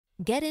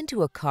Get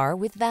into a car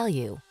with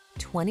value.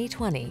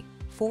 2020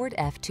 Ford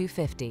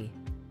F-250.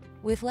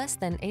 With less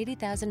than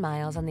 80,000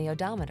 miles on the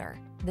odometer,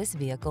 this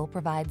vehicle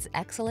provides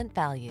excellent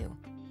value.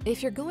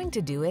 If you're going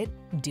to do it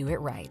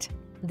right.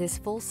 This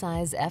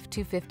full-size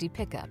F-250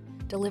 pickup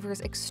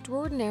delivers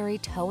extraordinary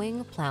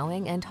towing,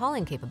 plowing, and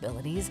hauling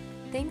capabilities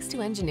thanks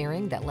to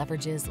engineering that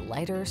leverages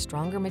lighter,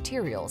 stronger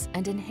materials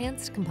and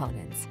enhanced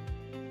components.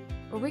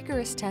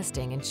 Rigorous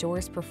testing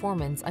ensures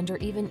performance under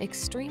even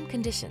extreme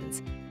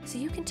conditions, so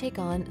you can take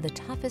on the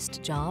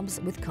toughest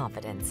jobs with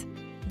confidence.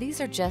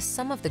 These are just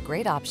some of the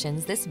great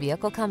options this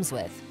vehicle comes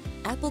with: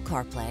 Apple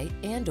CarPlay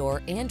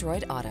and/or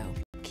Android Auto,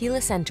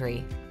 keyless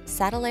entry,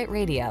 satellite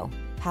radio,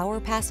 power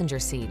passenger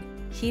seat,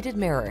 heated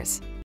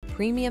mirrors,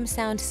 premium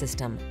sound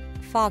system,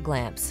 fog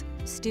lamps,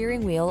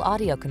 steering wheel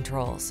audio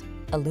controls,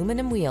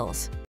 aluminum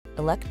wheels,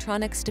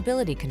 electronic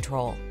stability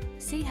control.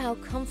 See how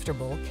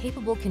comfortable,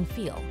 capable can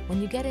feel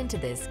when you get into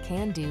this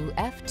can-do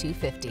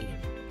F-250.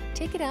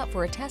 Take it out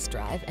for a test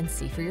drive and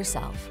see for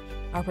yourself.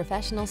 Our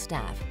professional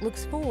staff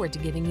looks forward to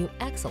giving you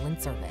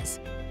excellent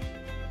service.